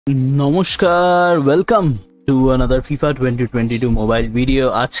নমস্কার, welcome to another FIFA 2022 mobile video.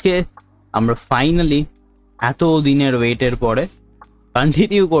 আজকে আমরা ফাইনালি এত দিনের ওয়েটের পরে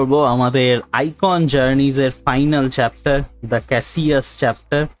কন্টিনিউ করব আমাদের icon জার্নিজের final chapter, the Cassius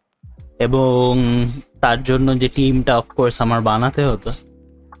chapter. এবং তার জন্য যে টিমটা অফকোর্স আমার বানাতে হতো,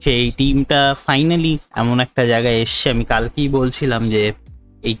 সেই টিমটা ফাইনালি এমন একটা জায়গায় এসছে। আমি কালকেই বলছিলাম যে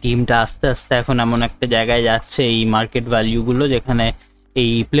এই টিমটা আস্তে আস্তে এখন এমন একটা জায়গায় যাচ্ছে, এই মার্কেট ভ্যালিউগুলো, যেখানে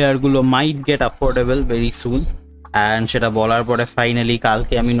এই প্লেয়ারগুলো might get affordable very soon. And সেটা বলার পরে ফাইনালি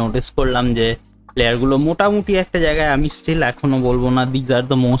কালকে আমি নোটিস করলাম যে প্লেয়ারগুলো মোটামুটি একটা জায়গায়, আমি স্টিল এখনও বলবো না these are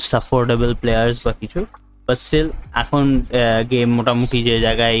the most affordable players বা কিছু, বাট স্টিল এখন গেম মোটামুটি যে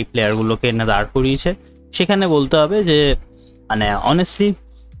জায়গায় এই প্লেয়ারগুলোকে এনে দাঁড় করিয়েছে, সেখানে বলতে হবে যে মানে অনেস্টলি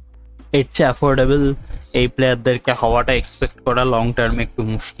এর চেয়ে অ্যাফোর্ডেবল এই প্লেয়ারদেরকে হওয়াটা এক্সপেক্ট করা লং টার্মে একটু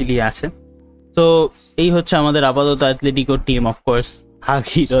মুশকিলই আছে। তো এই হচ্ছে আমাদের আপাতত অ্যাথলেটিকো টিম। অফকোর্স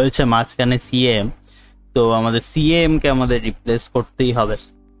আগেই রয়েছে মাঝখানে সিএম, তো আমাদের সিএমকে আমাদের রিপ্লেস করতেই হবে।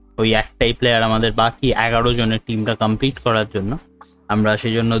 ওই একটাই প্লেয়ার আমাদের বাকি 11 জনের টিমটা কমপ্লিট করার জন্য। আমরা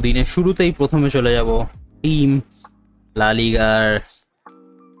সেই জন্য দিনের শুরুতেই প্রথমে চলে যাব টিম লা লিগার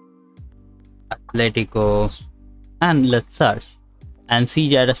Atletico and let's search and C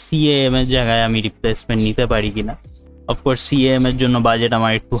যে একটা সিএম এর জায়গায় আমি রিপ্লেসমেন্ট নিতে পারি কিনা। অফকোর্স সিএম এর জন্য বাজেট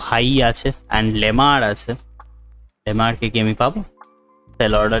আমার একটু হাই আছে, অ্যান্ড লেমার আছে। লেমারকে কি আমি পাবো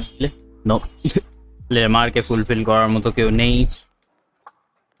সেল অর্ডার দিলে? নো, লেমারকে ফুলফিল করার মতো কেউ নেই।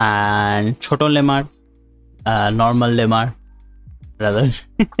 অ্যান্ড ছোট লেমার, নর্মাল লেমার রাদার,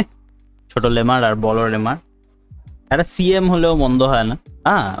 ছোট লেমার আর বড় লেমার। একটা সিএম হলেও মন্দ হয় না।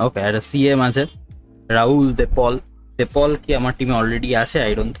 ওকে, একটা সিএম আছে রাহুল দেপল। দেপল কি আমার টিমে অলরেডি আছে?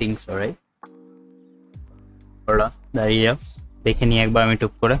 I don't think so, right? ওরা দাঁড়িয়ে যাও, দেখে নিই একবার আমি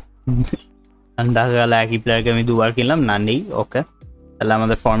টুক করে। দেখা গেল একই প্লেয়ারকে আমি দুবার কিনলাম, না নেই। ওকে, তাহলে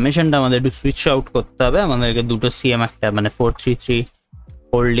আমাদের ফরমেশনটা আমাদের একটু সুইচ আউট করতে হবে। আমাদেরকে দুটো সিএম, একটা মানে 4-3-3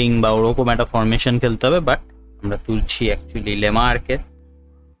 হোল্ডিং বা ওরকম একটা ফরমেশন খেলতে হবে। বাট আমরা তুলছি অ্যাকচুয়ালি লেমারকে,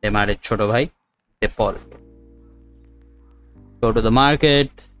 লেমারের ছোট ভাই De Paul. Go to the market,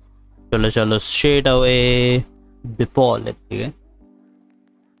 চলো স্ট্রেট অ্যাওয়ে দেপলের দিকে।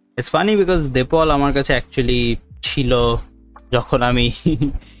 ইটস ফানি বিকজ দেপল আমার কাছে অ্যাকচুয়ালি ছিল যখন আমি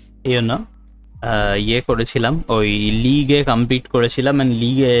ইউনো ইয়ে করেছিলাম, ওই লিগে কমপ্লিট করেছিলাম। অ্যান্ড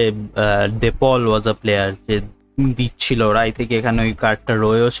লিগে দেপল ওয়াজ আ প্লেয়ার যে দিচ্ছিল ওরা। আই থেকে এখানে ওই কার্ডটা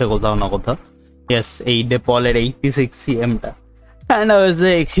রয়েছে কোথাও না কোথাও। ইয়েস, এই দেপলের 86 সিএমটা। And I was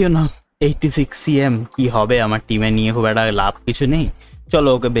like, YONO 86 CM কি হবে আমার টিমে নিয়ে, খুব একটা লাভ কিছু নেই, চলো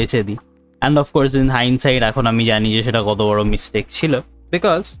ওকে বেছে দিই। অ্যান্ড অফকোর্স ইন হাইন্ডসাইড এখন আমি জানি যে সেটা কত বড় মিস্টেক ছিল,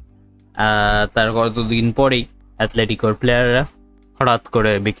 বিকজ তার কতদিন পরেই অ্যাথলেটিকোর প্লেয়াররা হঠাৎ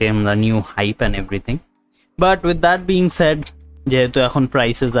করে became the new hype and everything. But with that being said, যেহেতু এখন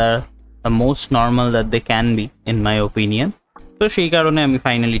prices are the most normal that they can be in my opinion, তো সেই কারণে আমি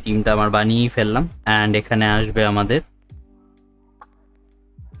ফাইনালি টিমটা আমার বানিয়েই ফেললাম। অ্যান্ড এখানে আসবে আমাদের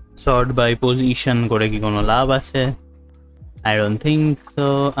সর্ট বাই পজিশন করে কি কোনো লাভ আছে? I don't think so.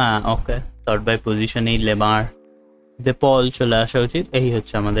 Okay, sort by পজিশনেই লেমার De Paul চলে আসা উচিত। এই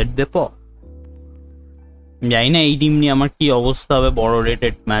হচ্ছে আমাদের দেপল। জানি না এই টিম নিয়ে আমার কি অবস্থা হবে বড়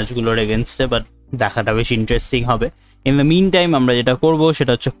রেটেড ম্যাচগুলোর এগেনস্টে, বাট দেখাটা বেশ ইন্টারেস্টিং হবে। ইন দ্য মিন টাইম আমরা যেটা করবো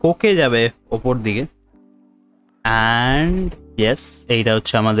সেটা হচ্ছে কোকে যাবে ওপর দিকে। অ্যান্ড ইয়েস, এইটা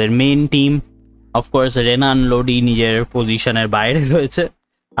হচ্ছে আমাদের মেন টিম। অফকোর্স রেনান লডি নিজের পজিশনের বাইরে রয়েছে,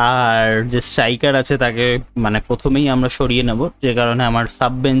 আর যে স্ট্রাইকার আছে তাকে মানে প্রথমেই আমরা সরিয়ে নেব, যে কারণে আমার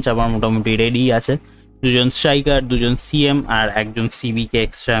সাব বেঞ্চ আমার মোটামুটি রেডি আছে। দুজন স্ট্রাইকার, দুজন সিএম আর একজন সিবিকে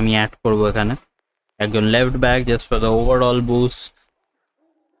এক্সট্রা আমি অ্যাড করবো এখানে। একজন left back just for the overall boost,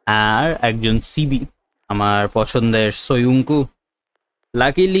 আর একজন সিবি আমার পছন্দের সয়ুঙ্কু।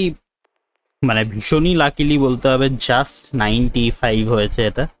 লাকিলি, মানে ভীষণই লাকিলি বলতে হবে, জাস্ট 95 হয়েছে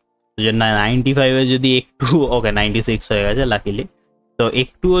এটা। না, 95-এ যদি একটু, ওকে 96 হয়ে গেছে লাকিলি। তো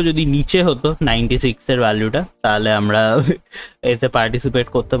একটুও যদি নিচে হতো 96-এর ভ্যালুটা, তাহলে আমরা এতে পার্টিসিপেট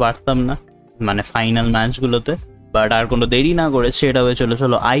করতে পারতাম না মানে ফাইনাল ম্যাচগুলোতে। বাট আর কোনো দেরি না করে সেটা হয়ে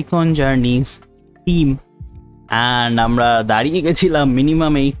চলো আইকন জার্নিজ টিম। অ্যান্ড আমরা দাঁড়িয়ে গেছিলাম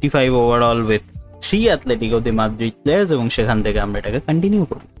minimum 85 overall with 3 Atletico the Madrid players, এবং সেখান থেকে আমরা এটাকে কন্টিনিউ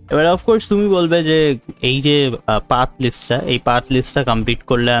করি। এবার অফকোর্স তুমি বলবে যে এই যে পাথ লিস্টটা, এই পাথ লিস্টটা কমপ্লিট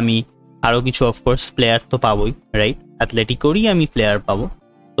করলে আমি আরও কিছু অফকোর্স প্লেয়ার তো পাবোই, রাইট? অ্যাথলেটিকোরই আমি প্লেয়ার পাবো,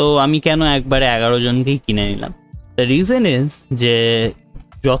 তো আমি কেন একবারে 11 জনকেই কিনে নিলাম? দ্য রিজন ইজ যে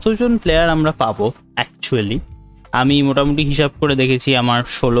যতজন প্লেয়ার আমরা পাবো অ্যাকচুয়ালি, আমি মোটামুটি হিসাব করে দেখেছি আমার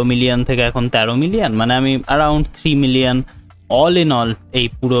 16 মিলিয়ন থেকে এখন 13 মিলিয়ন, মানে আমি around 3 million all in all এই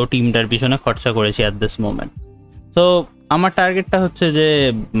পুরো টিমটার পিছনে খরচা করেছি অ্যাট দিস মোমেন্ট। তো আমার টার্গেটটা হচ্ছে যে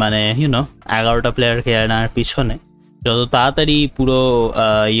মানে 11টা প্লেয়ারকে আনার পিছনে যত তাড়াতাড়ি পুরো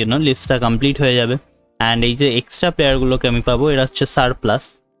লিস্টটা কমপ্লিট হয়ে যাবে। অ্যান্ড এই যে এক্সট্রা প্লেয়ারগুলোকে আমি পাবো, এরা হচ্ছে সারপ্লাস।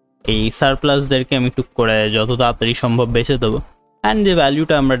 এই সারপ্লাসদেরকে আমি টুক করে যত তাড়াতাড়ি সম্ভব বেছে দেবো। অ্যান্ড যে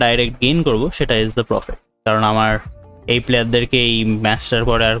ভ্যালুটা আমরা ডাইরেক্ট গেইন করবো সেটা ইজ দ্য প্রফিট। কারণ আমার এই প্লেয়ারদেরকে এই ম্যাচটার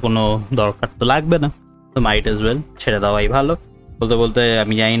পরে আর কোনো দরকার তো লাগবে না, তো মাইট অ্যাজ ওয়েল ছেড়ে দেওয়াই ভালো। বলতে বলতে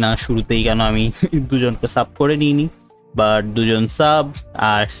আমি জানি না শুরুতেই কেন আমি দুজনকে সাব করে নিইনি, বাট দুজন সাব।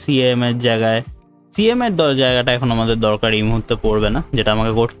 আর সিএম এর জায়গাটা এখন আমাদের দরকার এই মুহূর্তে পড়বে না। যেটা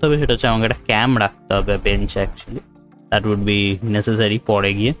আমাকে করতে হবে সেটা হচ্ছে আমাকে একটা ক্যাম রাখতে হবে বেঞ্চে, actually that would be necessary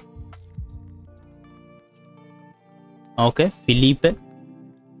পরে গিয়ে। ওকে,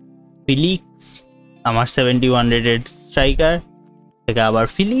 ফিলিক্স আমার 71 রেটেড স্ট্রাইকার থেকে আবার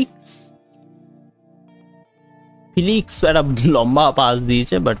ফিলিক্স একটা লম্বা পাস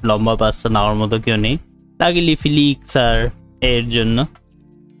দিয়েছে, বাট লম্বা পাসটা নেওয়ার মতো কেউ নেই। লাকিলি ফিলিক্স আর এর জন্য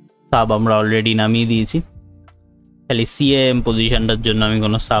সাব আমরা অলরেডি নামিয়ে দিয়েছি। খালি সিএম পজিশনটার জন্য আমি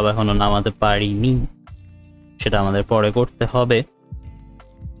কোনো সাব এখনো নামাতে পারিনি, সেটা আমাদের পরে করতে হবে।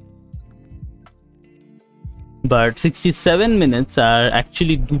 বাট 67 মিনিটস আর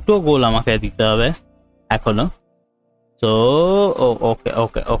অ্যাকচুয়ালি 2টো গোল আমাকে দিতে হবে এখনো। তো ওকে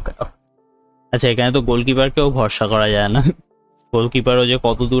ওকে ওকে আচ্ছা, এখানে তো গোলকিপারকেও ভরসা করা যায় না। গোলকিপারও যে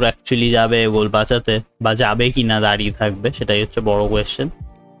কত দূর অ্যাকচুয়ালি যাবে গোল বাঁচাতে, বা যাবে কি না দাঁড়িয়ে থাকবে, সেটাই হচ্ছে বড় কোয়েশ্চেন।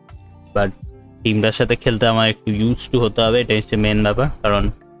 বাট টিমটার সাথে খেলতে আমার একটু ইউজ টু হতে হবে, এটাই হচ্ছে মেন ব্যাপার। কারণ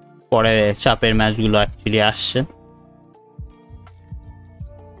পরে চাপের ম্যাচগুলো অ্যাকচুয়ালি আসছে।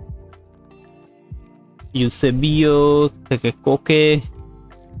 ইউসেবিও থেকে কোকে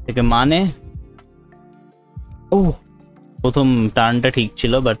থেকে মানে প্রথম টার্নটা ঠিক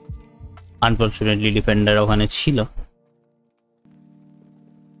ছিল, বাট আনফর্চুনেটলি ডিফেন্ডার ওখানে ছিল।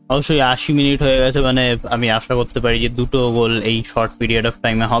 অবশ্যই 80 মিনিট হয়ে গেছে, মানে আমি আশা করতে পারি যে 2টো গোল এই শর্ট পিরিয়ড অফ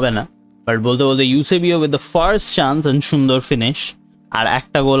টাইমে হবে না। বাট বলতে বলতে Eusebio with the first chance and সুন্দর ফিনিশ। আর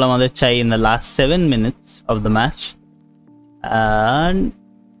একটা গোল আমাদের চাই in the last 7 minutes of the match. And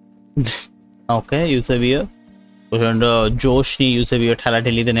okay, Eusebio প্রচণ্ড জোশ নিয়ে ইউসেবিও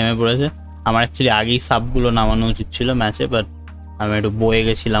ঠেলাঠেলিতে নেমে পড়েছে। আমার অ্যাকচুয়ালি আগেই সাবগুলো নামানো উচিত ছিল ম্যাচে, বাট আমি একটু বয়ে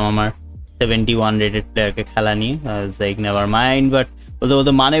গেছিলাম আমার 71 রেটেড প্লেয়ারকে খেলা নিয়ে। Like never mind. বাট বলতে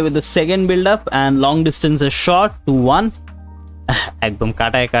বলতে মানে with the second build up and long ডিস্টেন্সের shot 2-1 একদম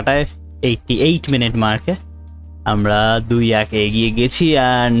কাটায় 88 মিনিট মার্কে আমরা 2-1 এগিয়ে গেছি।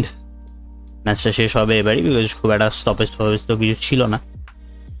 অ্যান্ড ম্যাচটা শেষ হবে এবারই, বিকজ খুব একটা স্টপেজ তো কিছু ছিল না।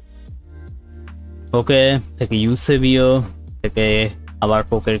 ওকে থেকে ইউসেবিও থেকে আবার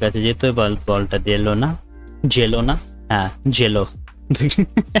কোকের কাছে যেতে, বলটা জেলো না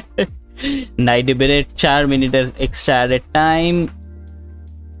 90 মিনিট 4 মিনিটের এক্সট্রা অ্যাডেড টাইম।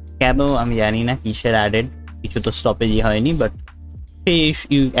 কেন আমি জানি না কিসের অ্যাডেড, কিছু তো স্টপেজই হয়নি। বাট সেই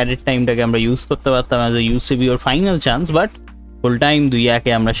অ্যাডেড টাইমটাকে আমরা ইউজ করতে পারতাম as a ইউসেবিওর final chance. But full time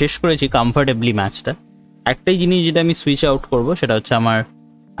 2-1 আমরা শেষ করেছি কমফর্টেবলি ম্যাচটা। একটাই জিনিস যেটা আমি সুইচ আউট করবো সেটা হচ্ছে আমার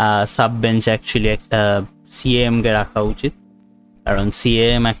সাব বেঞ্চ অ্যাকচুয়ালি একটা সিএমকে রাখা উচিত। কারণ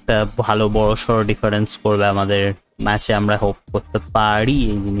সিএম একটা ভালো বড় সড়ো ডিফারেন্স করবে আমাদের ম্যাচে, আমরা হোপ করতে পারি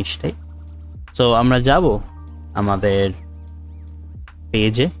এই জিনিসটাই। সো আমরা যাব আমাদের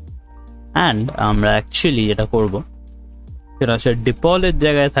পেজে, অ্যান্ড আমরা অ্যাকচুয়ালি যেটা করবো সেটা হচ্ছে ডিপলের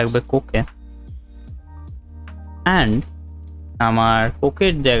জায়গায় থাকবে কোকে, অ্যান্ড আমার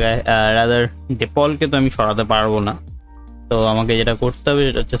কোকের জায়গায় রাদার ডিপলকে তো আমি সরাতে পারবো না। তো আমাকে যেটা করতে হবে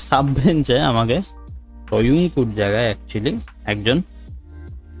সেটা হচ্ছে সাব বেঞ্চে আমাকে সয়ুংকুর জায়গায় অ্যাকচুয়ালি একজন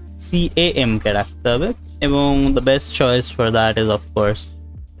সিএএম কে রাখতে হবে, এবং the best choice for that is of course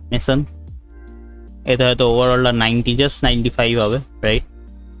Mason. এটা হয়তো ওভারঅলটা 90 জাস্ট 95 হবে, রাইট?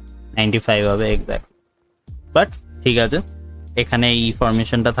 95 হবে এক্স্যাক্ট। বাট ঠিক আছে, এখানে এই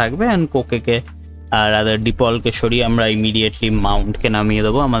ফরমেশনটা থাকবে। অ্যান্ড কোকেকে আর আদার ডিপলকে সরিয়ে আমরা ইমিডিয়েটলি মাউন্টকে নামিয়ে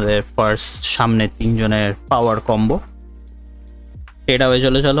দেবো, আমাদের ফার্স্ট সামনে 3 জনের পাওয়ার কম্বো। এটা হয়ে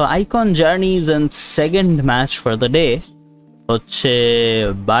চলো icon জার্নিজ and second match for the day হচ্ছে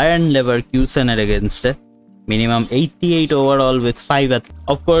বায়ার্ন লেভারকুসেনের এগেনস্টে। Minimum 88 overall with 5।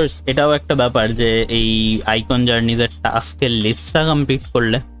 অফকোর্স এটাও একটা ব্যাপার যে এই আইকন জার্নিজের টাস্কের লিস্টটা কমপ্লিট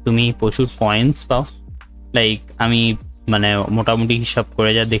করলে তুমি প্রচুর পয়েন্টস পাও। লাইক আমি মানে মোটামুটি হিসাব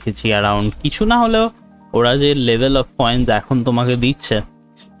করে যা দেখেছি, অ্যারাউন্ড কিছু না হলেও ওরা যে লেভেল অফ পয়েন্টস এখন তোমাকে দিচ্ছে,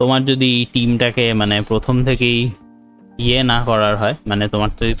 তোমার যদি টিমটাকে মানে প্রথম থেকেই না করার হয়, মানে তোমার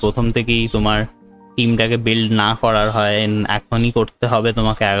যদি প্রথম থেকেই তোমার টিমটাকে বিল্ড না করার হয়, এখনই করতে হবে,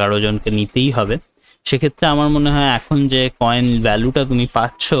 তোমাকে 11 জনকে নিতেই হবে। সেক্ষেত্রে আমার মনে হয় এখন যে কয়েন ভ্যালুটা তুমি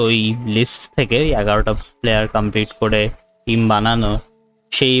পাচ্ছ ওই লিস্ট থেকে 11টা প্লেয়ার কমপ্লিট করে টিম বানানো,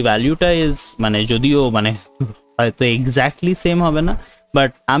 সেই ভ্যালুটা ইজ মানে যদিও মানে হয়তো এক্স্যাক্টলি সেম হবে না,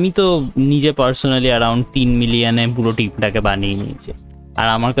 বাট আমি তো নিজে পার্সোনালি অ্যারাউন্ড 3 মিলিয়নে পুরো টিমটাকে বানিয়ে নিয়েছি, আর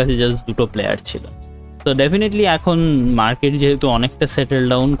আমার কাছে জাস্ট 2টো প্লেয়ার ছিল। তো ডেফিনেটলি এখন মার্কেট যেহেতু অনেকটা সেটেল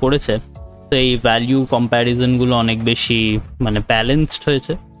ডাউন করেছে, তো এই ভ্যালিউ কম্প্যারিজনগুলো অনেক বেশি মানে ব্যালেন্সড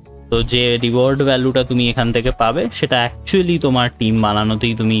হয়েছে। তো যে রিওয়ার্ড ভ্যালুটা তুমি এখান থেকে পাবে সেটা অ্যাকচুয়ালি তোমার টিম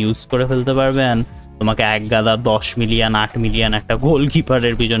বানানোতেই তুমি ইউজ করে ফেলতে পারবে, অ্যান্ড তোমাকে এক গাদা 10 মিলিয়ন 8 মিলিয়ন একটা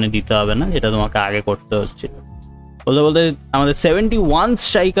গোলকিপারের পিছনে দিতে হবে না, যেটা তোমাকে আগে করতে হচ্ছিল। বলতে বলতে আমাদের 71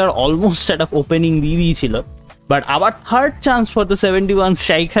 স্ট্রাইকার অলমোস্ট একটা ওপেনিং দিয়ে দিয়েছিল, বাট আবার third chance for the 71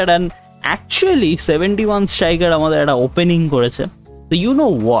 striker, and actually 71 striker আমাদের একটা ওপেনিং করেছে। তো ইউ নো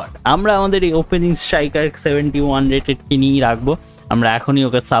হোয়াট, আমরা আমাদের এই ওপেনিং স্ট্রাইকার 71 রেটেডকে নিয়েই রাখবো। আমরা এখনই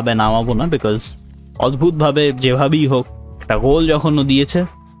ওকে সাবে নামাবো না, বিকজ অদ্ভুতভাবে যেভাবেই হোক একটা গোল যখন ও দিয়েছে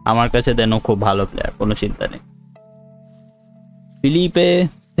আমার কাছে দেন ও খুব ভালো প্লেয়ার, কোনো চিন্তা নেই। ফিলিপে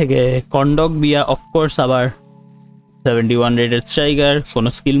থেকে কন্ডক বিয়া অফকোর্স আবার 71 রেটেড স্ট্রাইকার, কোনো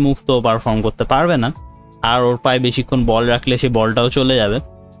স্কিল মুভ তো পারফর্ম করতে পারবে না, আর ওর পায়ে বেশিক্ষণ বল রাখলে সেই বলটাও চলে যাবে।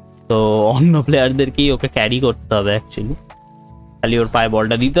 তো অন্য প্লেয়ারদেরকেই ওকে ক্যারি করতে হবে অ্যাকচুয়ালি, খালি ওর পায়ে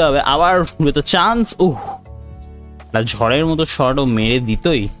বলটা দিতে হবে। আবার তো চান্স, ঝড়ের মতো শটও মেরে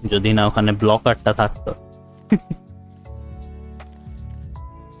দিতই যদি না ওখানে ব্লকারটা থাকতো।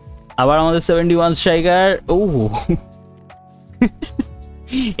 আবার আমাদের 71 স্ট্রাইকার,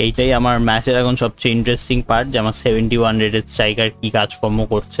 এইটাই আমার ম্যাচের এখন সবচেয়ে ইন্টারেস্টিং পার্ট, যে আমার 71 রেটেড স্ট্রাইকার কি কাজকর্ম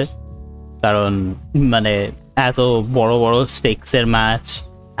করছে। কারণ মানে এত বড় বড় স্টেক্সের ম্যাচ,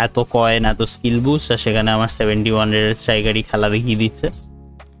 এত কয়েন, এত স্কিল বুস্ট, আর সেখানে আমার 71 রেটেড স্ট্রাইকারই খেলা দেখিয়ে দিচ্ছে।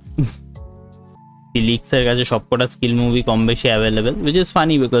 ফিলিক্সের কাছে সবকটা স্কিল মুভি কম বেশি available, which is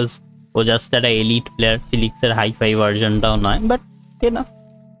funny because O just একটা এলিট প্লেয়ার, ফিলিক্সের হাই-ফাই ভার্জনটাও নয়, বাট না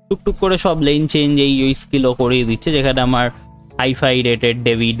টুকটুক করে সব লেন চেঞ্জ এই ওই স্কিলও করিয়ে দিচ্ছে, যেখানে আমার হাই-ফাই রেটেড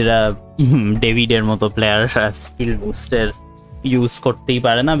ডেভিডের মতো প্লেয়াররা স্কিল বুস্টের ইউজ করতেই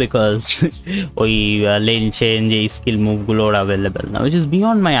পারে না, বিকজ ওই লেন চেঞ্জ এই স্কিল মুভগুলো ওর অ্যাভেলেবেল না, which is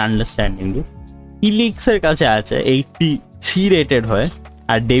beyond my understanding. ফিলিক্সের কাছে আছে 83 রেটেড হয়,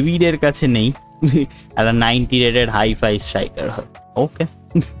 আর ডেভিডের কাছে নেই, একটা 90 রেটেড হাই-ফাই স্ট্রাইকার হয়। ওকে,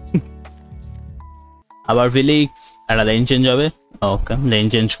 আবার ফিলিক্স একটা লেন চেঞ্জ হবে। ওকে, লেন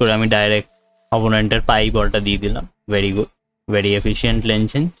চেঞ্জ করে আমি ডাইরেক্ট অপোনেন্টের পাই বলটা দিয়ে দিলাম। Very good, very efficient lane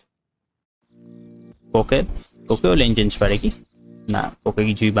change. ওকেও লেন চেঞ্জ পারে কি না? ওকে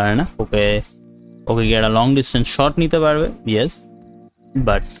কিছুই পারে না। ওকে কি একটা লং ডিস্টেন্স শট নিতে পারবে, ইয়েস,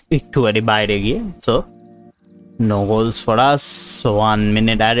 বাট একটুখানি বাইরে গিয়ে। So no goals for us. 1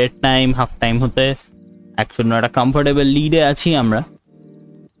 minute added time, half time হতে 1-0 একটা কমফোর্টেবল লিডে আছি আমরা।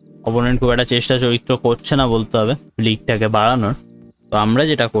 অপোনেন্ট খুব একটা চেষ্টা চরিত্র করছে না বলতে হবে লিগটাকে বাড়ানোর। তো আমরা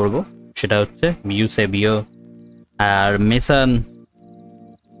যেটা করব সেটা হচ্ছে ইউসেবিও আর মেসান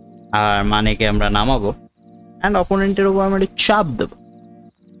আর মানেকে আমরা নামাবো, অ্যান্ড অপোনেন্টের উপর আমরা চাপ দেবো।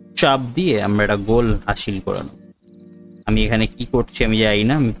 চাপ দিয়ে আমরা একটা গোল হাসিল করে নেব। আমি এখানে কি করছি আমি জানি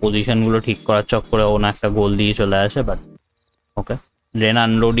না, আমি পজিশনগুলো ঠিক করার চক্করে ও না একটা গোল দিয়ে চলে আসে। বাট ওকে,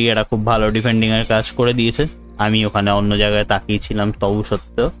 রেনান লডি এটা খুব ভালো ডিফেন্ডিংয়ের কাজ করে দিয়েছে। আমি ওখানে অন্য জায়গায় তাকিয়েছিলাম তবু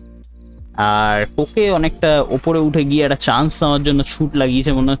সত্ত্বেও। আর কোকে অনেকটা ওপরে উঠে গিয়ে একটা চান্স নেওয়ার জন্য শুট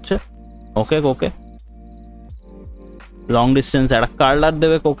লাগিয়েছে মনে হচ্ছে। ওকে লং ডিস্টেন্স একটা কার্লার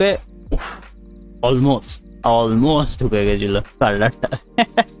দেবে কোকে। অলমোস্ট ঢুকে গেছিল কার্লারটা।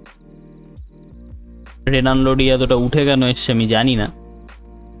 রেনান লডি এতটা উঠে কেন এসছে আমি জানি না,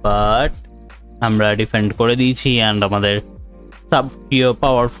 বাট আমরা ডিফেন্ড করে দিয়েছি, অ্যান্ড আমাদের সাবপ্রিয়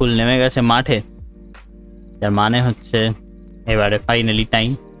পাওয়ারফুল নেমে গেছে মাঠে। যার মানে হচ্ছে এবারে ফাইনালি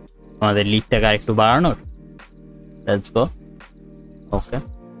টাইম আমাদের লিগটাকে আরেকটু বাড়ানোর। Let's go. ওকে,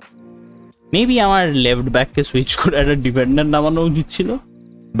 মেবি আমার লেফট ব্যাককে সুইচ করে একটা ডিফেন্ডার নামানো উচিত ছিল,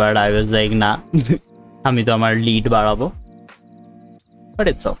 বাট আই ওয়াজ লাইক না, আমি তো আমার লিড বাড়াবো। But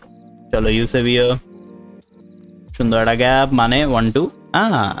it's okay. চলো ইউসেবিও, সুন্দর একটা গ্যাপ, মানে 1-2।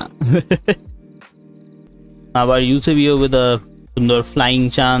 আবার ইউসেবিও উইথ আ সুন্দর ফ্লাইং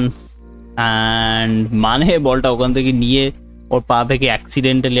চান্স, অ্যান্ড মানে বলটা ওখান থেকে নিয়ে ওর পা থেকে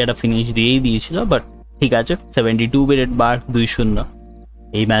অ্যাক্সিডেন্টালি একটা ফিনিশ দিয়েই দিয়েছিল। বাট ঠিক আছে, 72 মিনিট বার 2-0।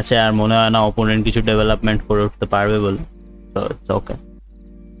 এই ম্যাচে আর মনে হয় না অপোনেন্ট কিছু ডেভেলপমেন্ট করে উঠতে পারবে বলে। তো it's okay.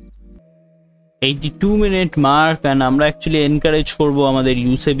 82 minute mark, and আমরা অ্যাকচুয়ালি এনকারেজ করবো আমাদের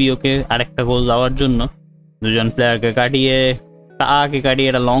ইউসেবিওকে আরেকটা গোল দেওয়ার জন্য। দুজন প্লেয়ারকে কাটিয়ে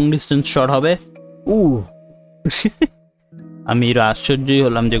একটা লং ডিস্টেন্স শট হবে। আমি এর আশ্চর্যই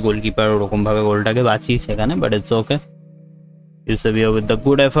হলাম যে গোলকিপার ওরকম ভাবে গোলটাকে বাঁচিয়েছে এখানে, but it's okay. Eusebio with the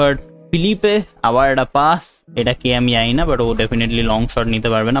good effort. Philippe আবার একটা পাস, এটা কে আমি জানি না, but O definitely long shot নিতে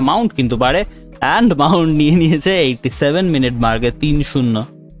পারবে না। মাউন্ট কিন্তু পারে, অ্যান্ড মাউন্ট নিয়ে নিয়েছে 87 মিনিট মার্কে 3-0।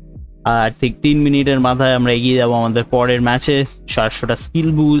 আর ঠিক 3 মিনিটের মাথায় আমরা এগিয়ে যাবো আমাদের পরের ম্যাচে 400টা স্কিল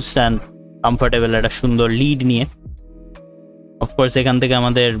বুস্ট অ্যান্ড কমফোর্টেবল একটা সুন্দর লিড নিয়ে। অফকোর্স এখান থেকে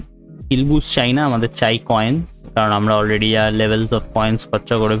আমাদের স্কিল বুস্ট চাই না, আমাদের চাই কয়েন্স, কারণ আমরা অলরেডি লেভেলস অফ কয়েন্স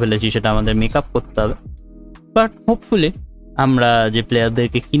খরচা করে ফেলেছি, সেটা আমাদের মেকআপ করতে হবে। বাট হোপফুলি আমরা যে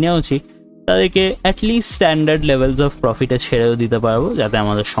প্লেয়ারদেরকে কিনেওছি তাদেরকে অ্যাটলিস্ট স্ট্যান্ডার্ড লেভেলস অফ প্রফিটে ছেড়েও দিতে পারবো, যাতে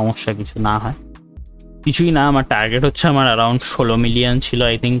আমাদের সমস্যা কিছু না হয়। কিছুই না, আমার টার্গেট হচ্ছে আমার অ্যারাউন্ড 16 মিলিয়ন ছিল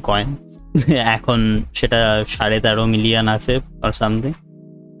আই থিঙ্ক কয়েন, এখন সেটা 13.5 মিলিয়ন আছে অর সামথিং।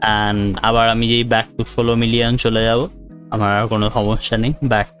 অ্যান্ড আবার আমি যেই ব্যাক টু 16 মিলিয়ন চলে যাব, আমার আর কোনো সমস্যা নেই,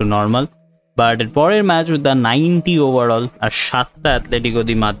 ব্যাক টু নর্মাল। বাট এর পরের match with the 90 overall R 7টা Atletico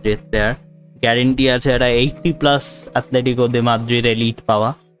the Madrid player, guarantee আছে একটা 80+ অ্যাথলেটিকো দি মাদ্রিদ এলিট পাওয়া।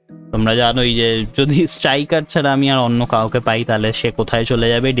 তোমরা জানোই যে যদি স্ট্রাইকার ছাড়া আমি আর অন্য কাউকে পাই তাহলে সে কোথায় চলে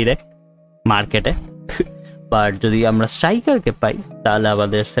যাবে, ডিরেক্ট মার্কেটে। বাট যদি আমরা স্ট্রাইকারকে পাই তাহলে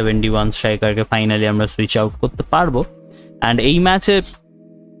আমাদের 71 স্ট্রাইকারকে ফাইনালি আমরা সুইচ আউট করতে পারবো। অ্যান্ড এই ম্যাচে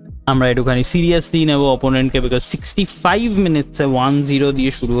আমরা একটুখানি সিরিয়াসলি নেবো অপোনেন্টকে, বিকজ 65 মিনিটসে 1-0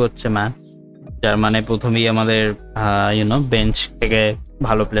 দিয়ে শুরু হচ্ছে ম্যাচ, যার মানে প্রথমেই আমাদের বেঞ্চ থেকে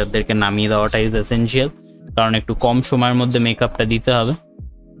ভালো প্লেয়ারদেরকে নামিয়ে দেওয়াটা ইজ এসেনশিয়াল, কারণ একটু কম সময়ের মধ্যে মেকআপটা দিতে হবে।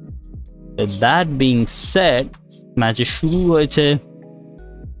 দ্যাট বিং সেড, ম্যাচে শুরু হয়েছে,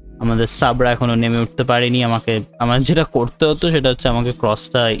 আমাদের সাবরা এখনো নেমে উঠতে পারেনি। আমার যেটা করতে হতো সেটা হচ্ছে আমাকে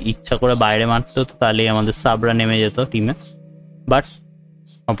ক্রসটা ইচ্ছা করে বাইরে মারতে হতো, তাহলেই আমাদের সাবরা নেমে যেত টিমে। বাট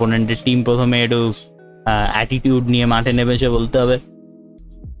অপোনেন্টের টিম প্রথমে একটু অ্যাটিটিউড নিয়ে মাঠে নেমেছে বলতে হবে।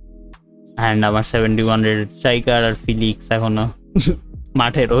 অ্যান্ড আমার 71 স্ট্রাইকার আর ফিলিক্স এখনো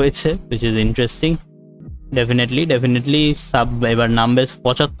মাঠে রয়েছে, which is interesting. Definitely sub এবার নামবে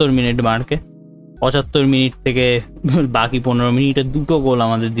 75 মিনিট মার্কে। 75 মিনিট থেকে বাকি 15 মিনিটে 2টো গোল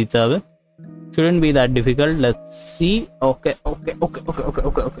আমাদের দিতে হবে। shouldn't be that difficult. Let's see. Okay.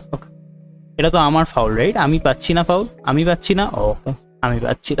 এটা তো আমার ফাউল, রাইট? আমি পাচ্ছি না ফাউল, আমি পাচ্ছি না। ওকে, আমি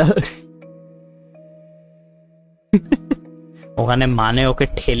পাচ্ছি না। ওখানে মানে ওকে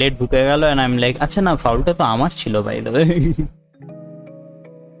ঠেলে ঢুকে গেল, এন্ড আই এম লাইক আচ্ছা না, ফাউলটা তো আমার ছিল by the way.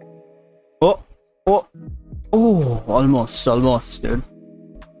 Almost dude.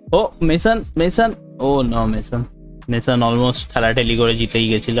 Mason Mason almost ঠেলাঠেলি করে জিতেই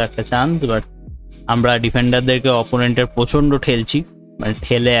গেছিল একটা চান্স। বাট আমরা ডিফেন্ডারদেরকে অপোনেন্টের প্রচন্ড ঠেলছি, মানে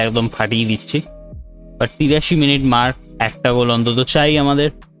ঠেলে একদম ফাটিয়ে দিচ্ছি। বাট 83 মিনিট মার্ক, একটা গোল অন্তত চাই আমাদের,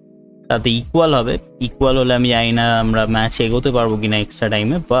 তাতে ইকুয়াল হবে। ইকুয়াল হলে আমি জানি না আমরা ম্যাচ এগোতে পারবো কিনা এক্সট্রা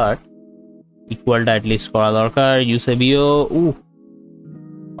টাইমে, বাট ইকুয়ালটা অ্যাটলিস্ট করা দরকার। ইউসেবিও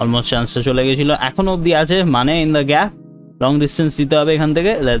অলমোস্ট চান্সটা চলে গেছিল, এখনো অব্দি আছে, মানে in the gap long distance দিতে হবে এখান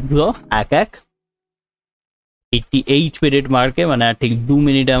থেকে। Let's go, 1-1। 88 মিনিট মার্কে, মানে ঠিক 2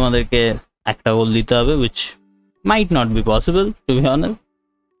 মিনিটে আমাদেরকে একটা গোল দিতে হবে, which might not be possible to be honest.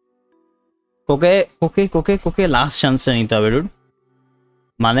 কোকে last চান্সটা নিতে হবে ডুড।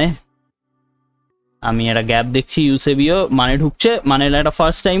 মানে আমি একটা গ্যাপ দেখছি, ইউসেবিও মানে ঢুকছে, মানে একটা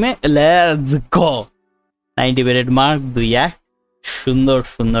ফার্স্ট টাইমে। Let's go, 90 minute mark, 2-1। সুন্দর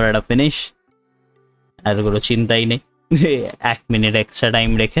একটা ফিনিশ, আর কোনো চিন্তাই নেই। 1 মিনিট এক্সট্রা টাইম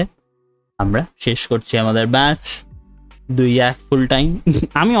রেখে আমরা শেষ করছি আমাদের ম্যাচ, 2-1 ফুল টাইম।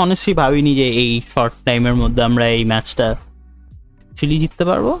 আমি অনেস্টলি ভাবিনি যে এই শর্ট টাইমের মধ্যে আমরা এই ম্যাচটা অ্যাকচুয়ালি জিততে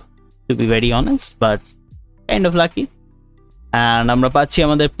পারবো, two be very honest, but kind of lucky. And আমরা পাচ্ছি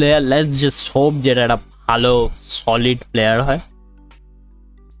আমাদের প্লেয়ার, লেটস জাস্ট হোপ যেটা একটা ভালো সলিড প্লেয়ার হয়।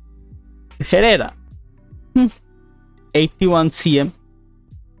 হেরেরা 81 CM,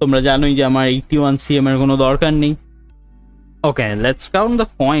 তোমরা জানোই যে আমার 81 CM এর কোনো দরকার নেই। ওকে, let's count the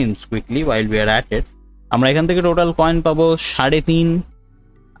coins quickly while we are at it. আমরা এখান থেকে টোটাল কয়েন পাবো 3.5,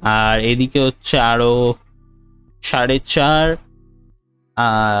 আর এদিকে হচ্ছে আরো 4.5,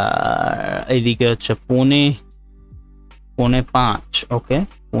 আর এদিকে হচ্ছে 4.5। ওকে,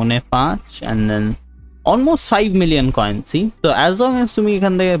 4.5 and then almost 5 million coin. C, তো অ্যাজ লং এজ তুমি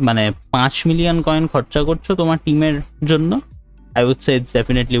এখান থেকে মানে 5 মিলিয়ন কয়েন খরচা করছো তোমার টিমের জন্য, I would say it's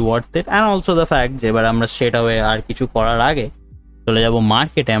definitely worth it. And also the fact যে এবার আমরা স্ট্রেট অ্যাওয়ে আর কিছু করার আগে চলে যাব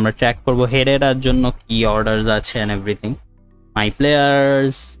মার্কেটে, আমরা ট্র্যাক করবো হেরেরার জন্য কি অর্ডারস আছে এন্ড এভরিথিং। মাই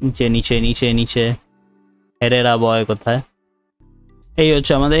প্লেয়ার্স যে নিচে হেরেরা বয় কোথায়? এই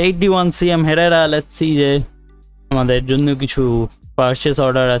হচ্ছে আমাদের 81 CM হেরেরা। লেটস সি যে আমাদের জন্য কিছু পারচেস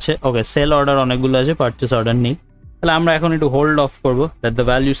অর্ডার আছে। ওকে, সেল অর্ডার অনেকগুলো আছে, পারচেস অর্ডার নেই। তাহলে আমরা এখন একটু হোল্ড অফ করবো, that the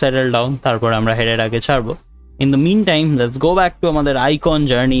value settle down, তারপর আমরা হেরেরাকে ছাড়বো। In the meantime, let's go back to আমাদের আইকন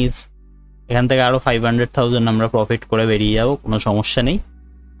জার্নিজ। এখান থেকে আরো 500,000 আমরা প্রফিট করে বেরিয়ে যাবো, কোনো সমস্যা নেই।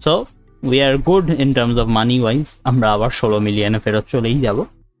 So we are good in terms of money wise. আমরা আবার 16 মিলিয়নে ফেরত চলেই যাব।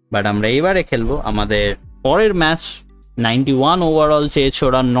 বাট আমরা এবারে খেলবো আমাদের পরের ম্যাচ, 91 ওভারঅল চেয়েছে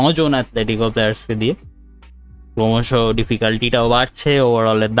ওরা 9 জন অ্যাথলেটিকো প্লেয়ার্সকে দিয়ে। ক্রমশ ডিফিকাল্টিটাও বাড়ছে,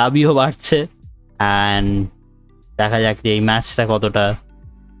 ওভারঅলের দাবিও বাড়ছে, অ্যান্ড দেখা যাক যে এই ম্যাচটা কতটা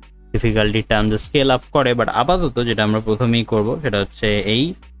ডিফিকাল্টিটা আমাদের স্কেল আপ করে। বাট আপাতত যেটা আমরা প্রথমেই করব সেটা হচ্ছে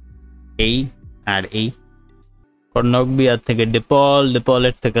এই আর এই কর্নগবিয়ার থেকে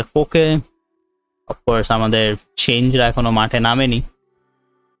ডেপলের থেকে কোকে। অফকোর্স আমাদের চেঞ্জরা এখনো মাঠে নামেনি,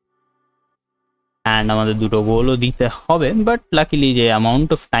 অ্যান্ড আমাদের দুটো গোলও দিতে হবে। বাট লাকিলি যে অ্যামাউন্ট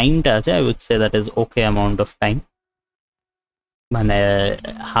অফ টাইমটা আছে, I would say that is okay amount of time. মানে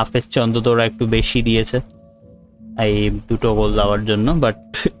হাফের চেয়ে অন্তত ওরা একটু বেশি দিয়েছে এই দুটো গোল দেওয়ার জন্য। বাট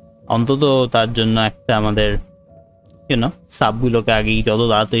অন্তত তার জন্য একটা আমাদের সাবগুলোকে আগেই যত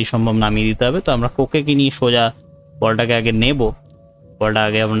তাড়াতাড়ি সম্ভব নামিয়ে দিতে হবে। তো আমরা কোকেকে নিয়ে সোজা বলটাকে আগে নেব, বলটা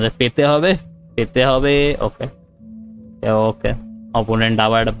আগে আমাদের পেতে হবে। ওকে ওকে, অপোনেন্ট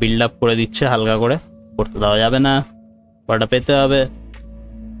আবার একটা বিল্ড আপ করে দিচ্ছে, হালকা করে করতে দেওয়া যাবে না, বলটা পেতে হবে।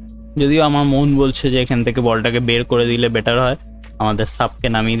 যদিও আমার মন বলছে যে এখান থেকে বলটাকে বের করে দিলে বেটার হয়, আমাদের সাবকে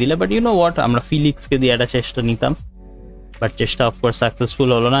নামিয়ে দিলে। বাট ইউ নো হোয়াট, আমরা ফিলিক্সকে দিয়ে একটা চেষ্টা নিতাম, বাট চেষ্টা অফকোর্স সাকসেসফুল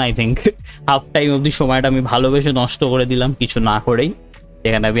হলো না। আই থিঙ্ক হাফ টাইম অবধি সময়টা আমি ভালোবেসে নষ্ট করে দিলাম কিছু না করেই,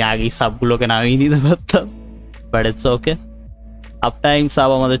 যেখানে আমি আগেই সাবগুলোকে নামিয়ে দিতে পারতাম। But it's okay, half time sub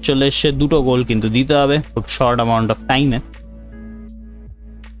আমাদের চলে এসছে, দুটো গোল কিন্তু দিতে হবে খুব শর্ট অ্যামাউন্ট অফ টাইমে।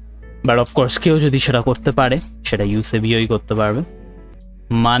 বাট অফকোর্স কেউ যদি সেটা করতে পারে, সেটা ইউসেবিওই করতে পারবে।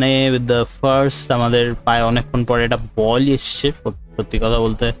 মানে উইথ দ্য ফার্স্ট আমাদের পায়ে অনেকক্ষণ পরে একটা বল এসছে, সত্যি কথা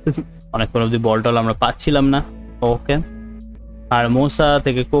বলতে অনেকক্ষণ অব্দি বল টল আমরা পাচ্ছিলাম না। ওকে, আর মোসা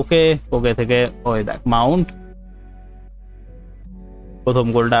থেকে কোকে থেকে ওই দেখ মাউন্ট। প্রথম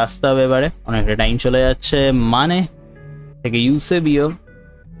গোলটা আসতে হবে এবারে, অনেকটা টাইম চলে যাচ্ছে। মানে থেকে ইউসেবিও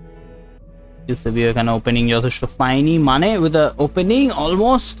এখানে ওপেনিং যথেষ্ট পায়নি। মানে উইথ দ্য ওপেনিং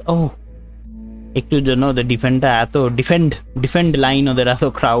অলমোস্ট একটুর জন্য ওদের ডিফেন্ডটা এত ডিফেন্ড লাইন ওদের এত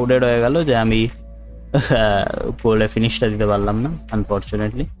ক্রাউডেড হয়ে গেল যে আমি গোলে ফিনিশটা দিতে পারলাম না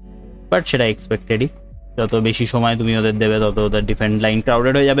আনফর্চুনেটলি। বাট সেটা এক্সপেক্টেডই, যত বেশি সময় তুমি ওদের দেবে তত ওদের ডিফেন্ড লাইন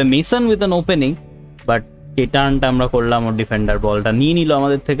ক্রাউডেড হয়ে যাবে। Mason with an opening, but যে টার্নটা আমরা করলাম ওর ডিফেন্ডার বলটা নিয়ে নিল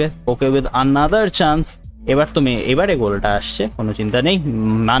আমাদের থেকে। ওকে উইথ আনাদার চান্স, এবারে গোলটা আসছে, কোনো চিন্তা নেই।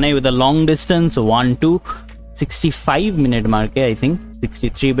 মানে with a long distance 1-2 65 minute মার্কে, আই থিঙ্ক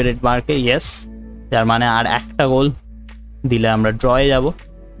 63 মিনিট মার্কে, ইয়েস। যার মানে আর একটা গোল দিলে আমরা ড্রয়ে যাব,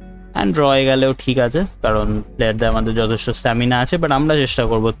 অ্যান্ড ড্রয়ে গেলেও ঠিক আছে, কারণ প্লেয়ারদের আমাদের যথেষ্ট স্ট্যামিনা আছে। বাট আমরা চেষ্টা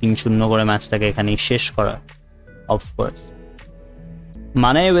করবো 3-0 করে ম্যাচটাকে এখানেই শেষ করার অফকোর্স।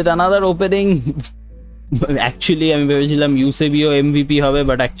 মানে উইথ আনাদার ওপেনিং, অ্যাকচুয়ালি আমি ভেবেছিলাম ইউসেবিও এমভিপি হবে,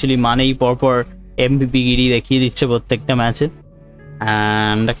 বাট অ্যাকচুয়ালি মানেই পরপর এমভিপি গিরি দেখিয়ে দিচ্ছে প্রত্যেকটা ম্যাচে।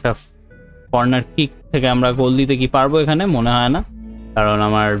 অ্যান্ড একটা কর্নার কিক থেকে আমরা গোল দিতে কি পারবো এখানে, মনে হয় না, কারণ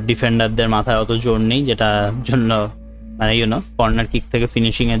আমার ডিফেন্ডারদের মাথায় অত জোর নেই, যেটার জন্য মানে কর্নার কিক থেকে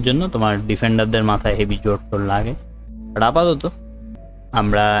ফিনিশিং এর জন্য তোমার ডিফেন্ডারদের মাথায় হেভি জোর টোর লাগে। আর আপাতত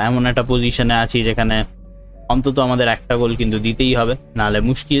আমরা এমন একটা পজিশনে আছি যেখানে অন্তত আমাদের একটা গোল কিন্তু দিতেই হবে, নাহলে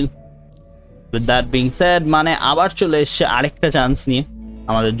মুশকিল। উইথ দ্যাট বিং সেড, মানে আবার চলে এসছে আরেকটা চান্স নিয়ে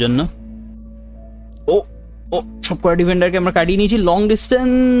আমাদের জন্য। ও সব কটা ডিফেন্ডারকে আমরা কাটিয়ে নিয়েছি লং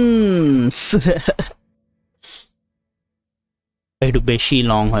ডিস্টেন্স। একটু বেশি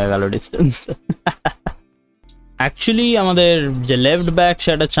লং হয়ে গেল ডিস্টেন্স। অ্যাকচুয়ালি আমাদের যে লেফট ব্যাক সে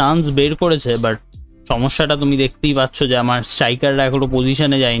একটা চান্স বের করেছে, বাট সমস্যাটা তুমি দেখতেই পাচ্ছ যে আমার স্ট্রাইকাররা এখনো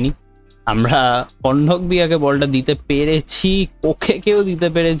পজিশনে যায়নি। আমরা কন্ডকবিয়াকে বলটা দিতে পেরেছি, কোকেকেও দিতে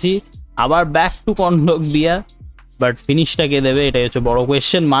পেরেছি, আবার ব্যাক টু কন্ডকবিয়া, বাট ফিনিশটা কে দেবে এটাই হচ্ছে বড়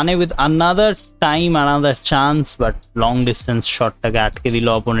কোয়েশ্চেন। মানে with another time, another chance, but long distance শটটাকে আটকে দিল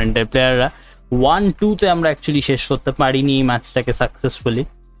অপোনেন্টের প্লেয়াররা। 1-2-তে আমরা অ্যাকচুয়ালি শেষ করতে পারিনি এই ম্যাচটাকে সাকসেসফুলি।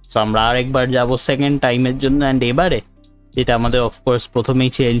 সো আমরা আরেকবার যাবো সেকেন্ড টাইমের জন্য। অ্যান্ড এবারে যেটা আমাদের অফকোর্স প্রথমেই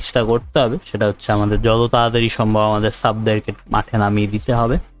চেঞ্জটা করতে হবে সেটা হচ্ছে আমাদের যত তাড়াতাড়ি সম্ভব আমাদের সাবদেরকে মাঠে নামিয়ে দিতে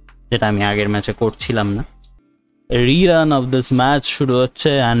হবে, যেটা আমি আগের ম্যাচে করছিলাম না। রিরান অফ দিস ম্যাচ শুরু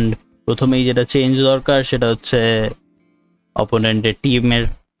হচ্ছে, অ্যান্ড প্রথমেই যেটা চেঞ্জ দরকার সেটা হচ্ছে অপোনেন্টের টিমের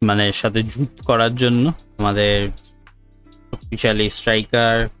মানে সাথে যুদ্ধ করার জন্য আমাদের শক্তিশালী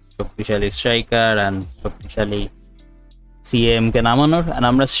স্ট্রাইকার অ্যান্ড শক্তিশালী সিএমকে নামানোর। অ্যান্ড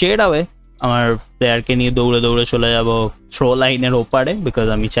আমরা স্ট্রেট আওয়ে আমার প্লেয়ারকে নিয়ে দৌড়ে দৌড়ে চলে যাব থ্রো লাইনের ওপারে, বিকজ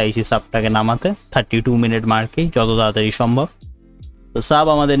আমি চাইছি সাবটাকে নামাতে 32 মিনিট মার্কেই যত তাড়াতাড়ি সম্ভব। তো সাব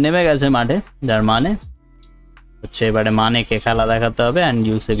আমাদের নেমে গেছে মাঠে, যার মানে হচ্ছে এবারে মানেকে খেলা দেখাতে হবে, অ্যান্ড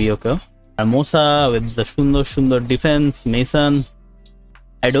ইউসেবিওকেও। আর মোসা উইথ দ্য সুন্দর defence. Mason,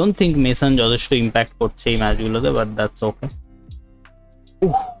 I don't think Mason যথেষ্ট ইম্প্যাক্ট করছে এই ম্যাচগুলোতে, বাট দ্যাটস ওকে।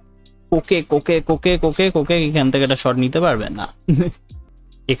 কোকে এখান থেকে একটা শট নিতে পারবে না।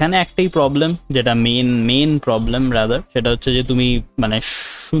 এখানে একটাই প্রবলেম, যেটা মেন প্রবলেম রাদার, সেটা হচ্ছে যে তুমি মানে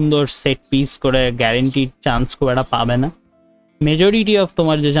সুন্দর সেট পিস করে গ্যারেন্টিড চান্স খুব একটা পাবে না। মেজরিটি অফ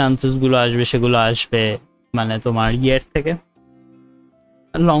তোমার যে চান্সেসগুলো আসবে সেগুলো আসবে মানে তোমার ইয়ের থেকে,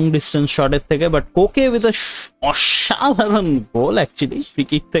 লং ডিস্টেন্স শটের থেকে। বাট কোকে উইথ অসাধারণ গোল অ্যাকচুয়ালি ফ্রি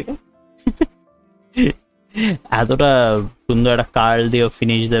কিক থেকে। এতটা সুন্দর একটা কার্ল দিয়ে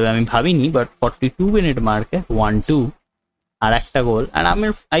ফিনিশ দেবে আমি ভাবিনি, বাট 42 মিনিট মার্কে 1-2 আর একটা গোল। আর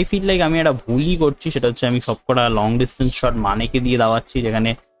আই ফিল লাইক আমি একটা ভুলই করছি, সেটা হচ্ছে আমি সবকটা লং ডিস্টেন্স শট মানেকে দিয়ে দাওয়াচ্ছি, যেখানে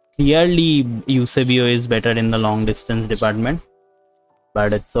clearly Eusebio is better in the long distance department. But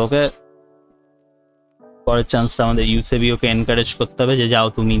it's okay, পরের চান্সটা আমাদের ইউসেবিওকে এনকারেজ করতে হবে যে যাও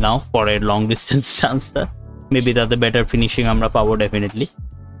তুমি নাও পরের লং ডিস্টেন্স চান্সটা, মেবি তাতে বেটার ফিনিশিং আমরা পাবো definitely.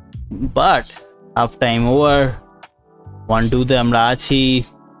 But half time over, 1-2-তে আমরা আছি,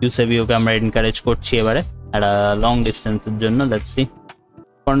 ইউসেবিওকে আমরা এনকারেজ করছি এবারে একটা লং ডিস্টেন্সের জন্য। লেটস সি,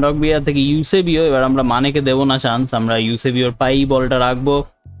 কন্ডকবিয়া থেকে ইউসেবিও, এবার আমরা মানেকে দেবো না চান্স, আমরা ইউসেবিওর পাই বলটা রাখবো,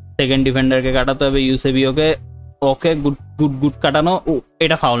 সেকেন্ড ডিফেন্ডারকে কাটাতে হবে ইউসেবিওকে। ওকে, গুড গুড গুড কাটানো। ও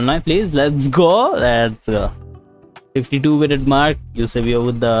এটা ফাউল নয় please, let's go 52 minute mark, Eusebio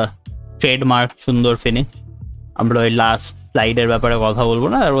with the trademark সুন্দর ফিনিশ। আমরা ওই লাস্ট স্লাইডের ব্যাপারে কথা বলবো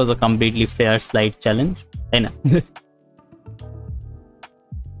না, that was a completely fair slide challenge, তাই না?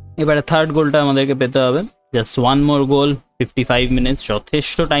 এবারে থার্ড গোলটা আমাদেরকে পেতে হবে, জাস্ট ওয়ান মোর গোল, 55 মিনিটস,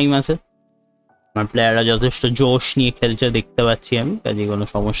 যথেষ্ট টাইম আছে। আমার প্লেয়াররা যথেষ্ট জোশ নিয়ে খেলছে দেখতে পাচ্ছি আমি, কাজে কোনো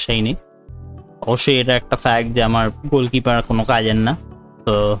সমস্যাই নেই। অবশ্যই এটা একটা ফ্যাক্ট যে আমার গোলকিপার কোনো কাজের না,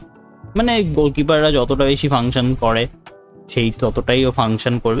 তো মানে গোলকিপাররা যতটা বেশি ফাংশন করে সেই ততটাই ও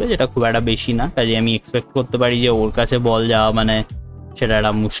ফাংশন করবে, যেটা খুব একটা বেশি না, কাজে আমি এক্সপেক্ট করতে পারি যে ওর কাছে বল যাওয়া মানে সেটা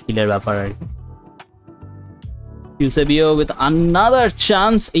একটা মুশকিলের ব্যাপার আর কি। ইউসেবিও উইথ আনাদার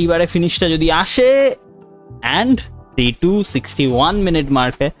চান্স, এইবারে ফিনিশটা যদি আসে, অ্যান্ড 3-2, 61 মিনিট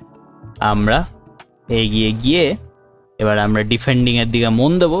মার্কে আমরা এগিয়ে গিয়ে এবার আমরা ডিফেন্ডিং এর দিকে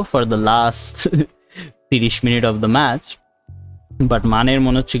মন দেবো for the last 30 minute of the match. But মানের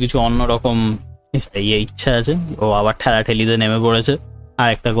মনে হচ্ছে কিছু অন্যরকম ইচ্ছা আছে, ও আবার ঠেলাঠেলিতে নেমে পড়েছে আর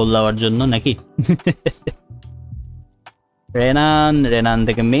একটা গোল দেওয়ার জন্য নাকি। রেনান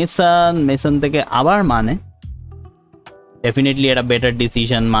থেকে মেসন থেকে আবার মানে, ডেফিনেটলি একটা বেটার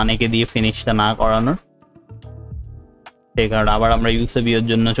ডিসিশন মানেকে দিয়ে ফিনিশটা না করানোর, সেই কারণে আবার আমরা ইউসেবিওর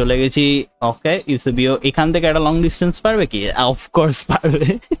জন্য চলে গেছি। ওকে, ইউসেবিও এখান থেকে একটা লং ডিস্টেন্স পারবে কি? অফকোর্স পারবে।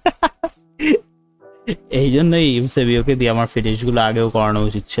 এই জন্যই ইউসেবিওকে দিয়ে আমার ফিনিশগুলো আগেও করানো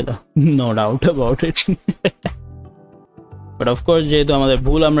উচিত ছিল, no doubt about it. But of course যেহেতু আমাদের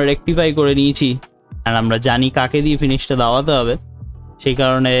ভুল আমরা রেকটিফাই করে নিয়েছি আর আমরা জানি কাকে দিয়ে ফিনিশটা দাওয়াতে হবে, সেই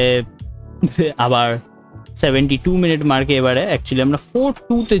কারণে আবার 72 মিনিট মার্কে এবারে অ্যাকচুয়ালি আমরা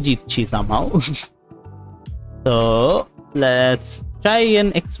 4-2-তে জিতছি সামহাউ। তো let's try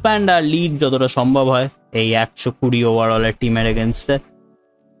and expand R lead যতটা সম্ভব হয় এই 120 ওভারঅলের টিমের এগেনস্টে।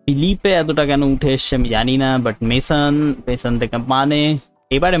 ফিলিপে এতটা কেন উঠে এসছে আমি জানি না, বাট মেসন থেকে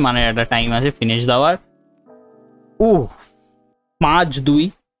এবারে মানের একটা টাইম আছে ফিনিশ দেওয়ার। 5-2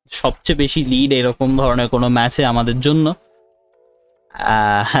 সবচেয়ে বেশি লিড এরকম ধরনের কোনো ম্যাচে আমাদের জন্য,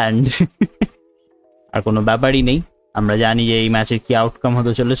 অ্যান্ড আর কোনো ব্যাপারই নেই, আমরা জানি যে এই ম্যাচের কি আউটকাম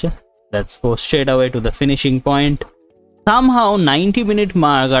হতে চলেছে। Let's go straight away to the finishing point. Somehow 90 minute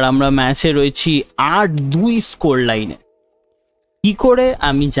mark আর আমরা ম্যাচে রয়েছি 8-2 স্কোর লাইনে। কি করে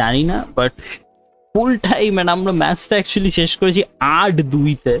আমি জানি না, বাট ফুল টাইম এন্ড আমরা ম্যাচটা অ্যাকচুয়ালি শেষ করেছি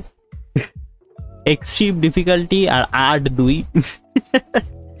 8-2-তে। এক্সট্রিম ডিফিকাল্টি আর 8-2।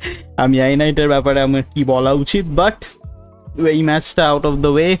 আমি জানি না এটার ব্যাপারে আমার কি বলা উচিত, বাট এই ম্যাচটা আউট অফ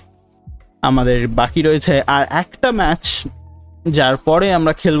দ্য ওয়ে। আমাদের বাকি রয়েছে আর একটা ম্যাচ, যার পরে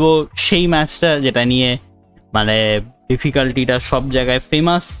আমরা খেলবো সেই ম্যাচটা যেটা নিয়ে মানে ডিফিকাল্টিটা সব জায়গায়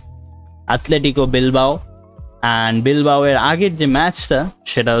famous, Atletico Bilbao. And Bilbao এর আগের যে ম্যাচটা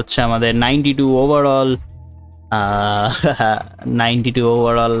সেটা হচ্ছে আমাদের 92 ওভারঅল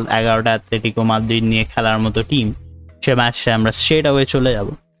 11টা অ্যাথলেটিকো মাদ্রিদ নিয়ে খেলার মতো টিম, সে ম্যাচটা আমরা স্ট্রেট অ্যাওয়ে চলে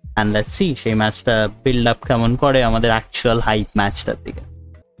যাবো। অ্যান্ড লেটস সি সেই ম্যাচটা বিল্ড আপ কেমন করে আমাদের অ্যাকচুয়াল হাইপ ম্যাচটার দিকে।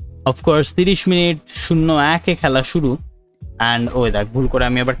 অফকোর্স 30 মিনিট 0-1-এ খেলা শুরু, অ্যান্ড ওই দেখ ভুল করে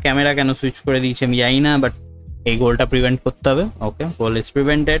আমি আবার ক্যামেরা কেন সুইচ করে দিয়েছি আমি জানি না, বাট এই গোলটা প্রিভেন্ট করতে হবে। ওকে, গোল ইজ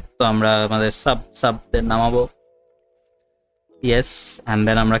প্রিভেন্টেড। তো আমরা আমাদের সাবদের নামাবো, ইয়েস, অ্যান্ড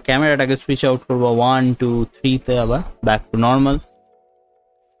দেন আমরা ক্যামেরাটাকে সুইচ আউট করবো 1, 2, 3-তে, আবার ব্যাক টু নর্মাল।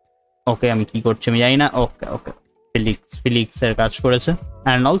 ওকে, আমি কি করছি আমি জানি না। ওকে ফিলিক্সের কাজ করেছে,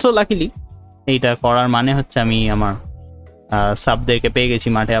 অ্যান্ড অলসো লাকিলি এইটা করার মানে হচ্ছে আমি আমার সাবদেরকে পেয়ে গেছি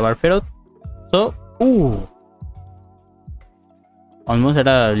মাঠে আবার ফেরত। তো অলমোস্ট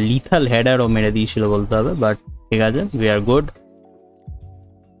একটা লিথাল হেডারও মেরে দিয়েছিল বলতে হবে, বাট ঠিক আছে, উই আর গুড।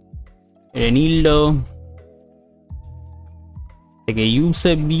 রেনিল্ডো থেকে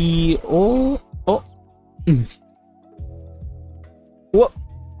ইউসেবি ও ও ও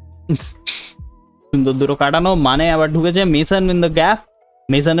সুন্দর দুটো কাটানো, মানে আবার ঢুকেছে Mason in the gap,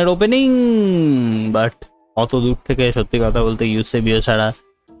 মেসনের opening, but অত দূর থেকে সত্যি কথা বলতে ইউসেবিও ছাড়া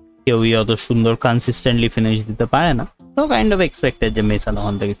কেউই অত সুন্দর কনসিস্টেন্টলি ফিনিশ দিতে পারে না, তো কাইন্ড অফ এক্সপেক্টেড যে মেসন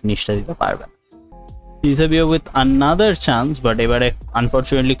ওখান থেকে ফিনিশটা দিতে পারবে না। Eusebio with another chance, but এবারে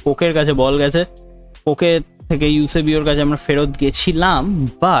আনফর্চুনেটলি কোকের কাছে বল গেছে, কোকের থেকে ইউসেবিওর কাছে আমরা ফেরত গেছিলাম,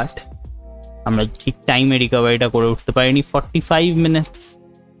 বাট আমরা ঠিক টাইমে রিকভারিটা করে উঠতে পারিনি। 45 মিনিটস,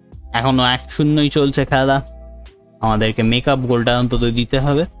 এখনো 1-0 চলছে খেলা, আমাদেরকে মেকআপ গোলটা অন্তত দিতে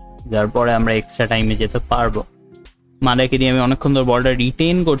হবে, যার পরে আমরা এক্সট্রা টাইমে যেতে পারবো। মালেকে দিয়ে আমি অনেকক্ষণ ধরে বলটা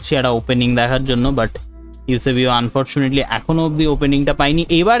রিটেন করছি একটা ওপেনিং দেখার জন্য, বাট ইউসেবিও আনফর্চুনেটলি এখনো অব্দি ওপেনিংটা পাইনি,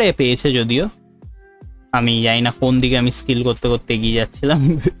 এবারে পেয়েছে যদিও, আমি জানি না কোন দিকে আমি স্কিল করতে করতে এগিয়ে যাচ্ছিলাম,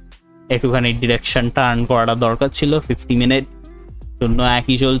 একটুখানি ডিরেকশন টার্ন করাটা দরকার ছিল। 50 মিনিট শূন্য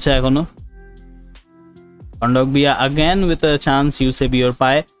একই চলছে এখনো। কন্ডকবিয়া আগেন উইথ আ চান্স ইউসেবিওর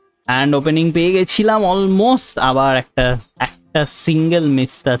পায়ে, অ্যান্ড ওপেনিং পেয়ে গেছিলাম অলমোস্ট, আবার একটা সিঙ্গেল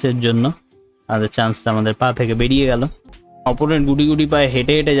মিস টাচের জন্য আমাদের চান্সটা আমাদের পা থেকে বেরিয়ে গেল। অপোনেন্ট গুটি গুটি পায়ে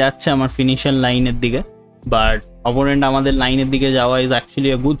হেঁটে হেঁটে যাচ্ছে আমার ফিনিশার লাইনের দিকে, বাট অপোনেন্ট আমাদের লাইনের দিকে যাওয়া is actually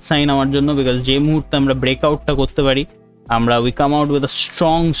a good sign আমার জন্য, বিকজ যে মুহূর্তে আমরা ব্রেকআউটটা করতে পারি, আমরা we come out with a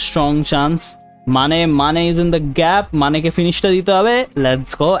strong chance. মানে ইজ ইন দ্য গ্যাপ, মানেকে ফিনিশটা দিতে হবে,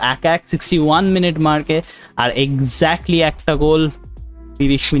 লেটস গো। 61 মিনিট মার্কে, আর এক্স্যাক্টলি একটা গোল,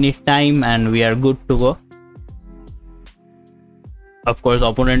 30 minute time, and we are good to go. Of course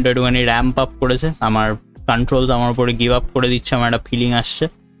opponent একটুখানি র্যাম্প আপ করেছে, আমার কন্ট্রোলস আমার উপরে গিভ আপ করে দিচ্ছে, আমার একটা ফিলিং আসছে,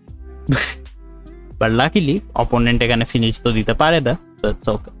 বাট লাকিলি অপোনেন্ট এখানে ফিনিশ তো দিতে পারে না,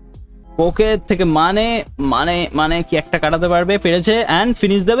 ওকে। ওকে থেকে মানে কি একটা কাটাতে পারবে, পেরেছে, অ্যান্ড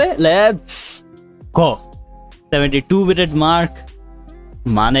ফিনিশ দেবে, লেটস গো। 72 মিনিট মার্ক,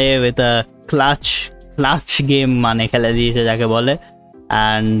 মানে উইথ আ ক্লাচ গেম মানে খেলে দিয়েছে যাকে বলে।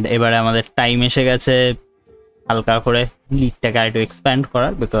 অ্যান্ড এবারে আমাদের টাইম এসে গেছে হালকা করে লিগটাকে আরেকটু এক্সপ্যান্ড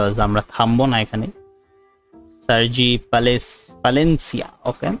করার, বিকজ আমরা থামবো না এখানে। সার্জি পালেন্সিয়া,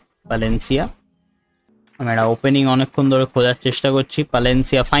 ওকে পালেন্সিয়া, আমি একটা ওপেনিং অনেকক্ষণ ধরে খোঁজার চেষ্টা করছি,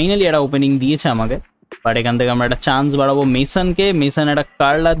 পালেন্সিয়া ফাইনালি একটা ওপেনিং দিয়েছে আমাকে, বাট এখান থেকে আমরা একটা চান্স বাড়াবো মেসনকে, মেসন একটা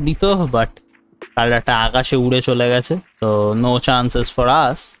কার্লার দিত, বাট কার্লারটা আকাশে উড়ে চলে গেছে, তো no chances for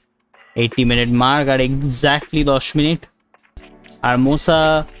us. 80 minute mark, R exactly 10 minute. আর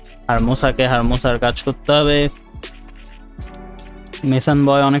মোসার কাজ করতে হবে। মেসন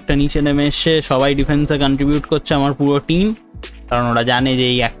বয় অনেকটা নিচে নেমে এসছে, সবাই ডিফেন্সে কন্ট্রিবিউট করছে, আমার পুরো টিম, কারণ ওরা জানে যে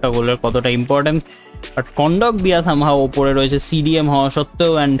এই একটা গোলের কতটা ইম্পর্টেন্ট। বাট কন্ডকবিয়া সামহাও ওপরে রয়েছে সিডিএম হওয়া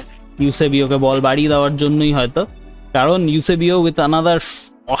সত্ত্বেও, অ্যান্ড ইউসেবিওকে বল বাড়িয়ে দেওয়ার জন্যই হয়তো, কারণ ইউসেবিও উইথ আনাদার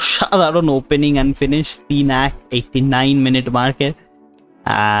অসাধারণ ওপেনিং অ্যান্ড ফিনিশ, 3-1 89 মিনিট মার্কে,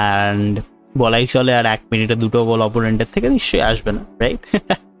 অ্যান্ড বলাই চলে আর 1 মিনিটে দুটো গোল অপোনেন্টের থেকে নিশ্চয়ই আসবে না, রাইট?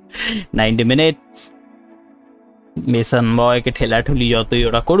 90 মিনিটস, মেসন বয়কে ঠেলাঠুলি যতই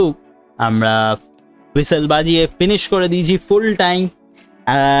ওরা করুক, আমরা হুইসেল বাজিয়ে ফিনিশ করে দিয়েছি ফুল টাইম।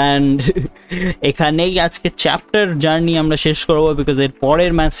 অ্যান্ড এখানেই আজকে চ্যাপ্টার জার্নি আমরা শেষ করবো, বিকজ এর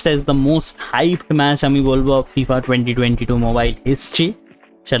পরের ম্যাচটা is the most hyped match আমি বলবো ফিফা 2022 মোবাইল হিস্ট্রি।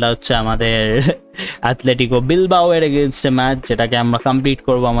 সেটা হচ্ছে আমাদের অ্যাথলেটিকো বিলবাও এর এগেইনস্ট ম্যাচ, যেটাকে আমরা কমপ্লিট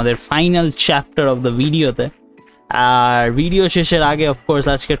করবো আমাদের ফাইনাল চ্যাপ্টার অফ দ্য ভিডিওতে। আর ভিডিও শেষের আগে অফকোর্স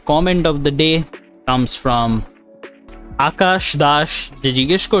আজকের comment of the day comes from আকাশ দাস, যে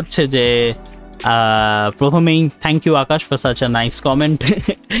জিজ্ঞেস করছে যে প্রথমেই thank you Akash for such a nice comment,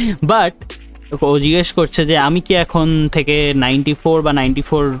 but ও জিজ্ঞেস করছে যে আমি কি এখন থেকে 94 বা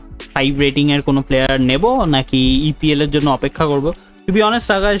 94.5 রেটিংয়ের কোনো প্লেয়ার নেব, নাকি ইপিএল এর জন্য অপেক্ষা করব। Two be honest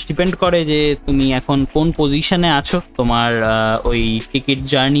Akash, depend করে যে তুমি এখন কোন পজিশনে আছো তোমার ওই টিকিট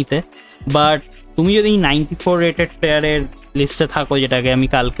জার্নিতে, বাট তুমি যদি 94 রেটেড প্লেয়ারের লিস্টে থাকো, যেটাকে আমি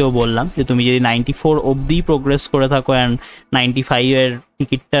কালকেও বললাম যে তুমি যদি 94 অবধি প্রোগ্রেস করে থাকো অ্যান্ড 95-এর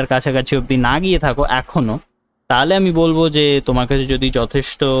টিকিটটার কাছাকাছি অবধি না গিয়ে থাকো এখনও, তাহলে আমি বলবো যে তোমার কাছে যদি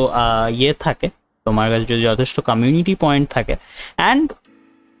যথেষ্ট থাকে, তোমার কাছে যদি যথেষ্ট কমিউনিটি পয়েন্ট থাকে, অ্যান্ড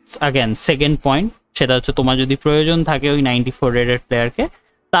অ্যাগেন সেকেন্ড পয়েন্ট সেটা হচ্ছে তোমার যদি প্রয়োজন থাকে ওই 94 রেটেড প্লেয়ারকে,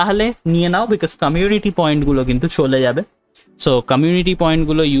 তাহলে নিয়ে নাও, বিকজ কমিউনিটি পয়েন্টগুলো কিন্তু চলে যাবে। সো কমিউনিটি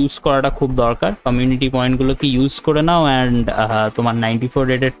পয়েন্টগুলো ইউজ করাটা খুব দরকার, কমিউনিটি পয়েন্টগুলোকে ইউজ করে নাও অ্যান্ড তোমার 94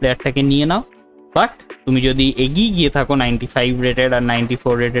 রেটেড প্লেয়ারটাকে নিয়ে নাও। বাট তুমি যদি এগিয়ে গিয়ে থাকো 95 রেটেড আর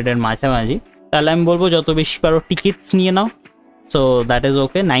 94 রেটেডের মাঝামাঝি, তাহলে আমি বলবো যত বেশি পারো টিকিটস নিয়ে নাও। So that is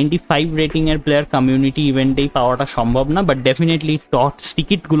okay. 95 রেটিংয়ের player community ইভেন্টেই পাওয়াটা সম্ভব না, বাট ডেফিনেটলি টটস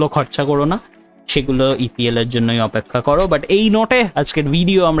টিকিটগুলো খরচা করো না, সেগুলো ইপিএল এর জন্যই অপেক্ষা করো। বাট এই নোটে আজকের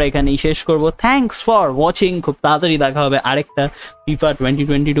ভিডিও আমরা এখানেই শেষ করব। Thanks for watching. খুব তাড়াতাড়ি দেখা হবে আরেকটা FIFA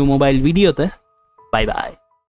 2022 মোবাইল ভিডিওতে। Bye bye.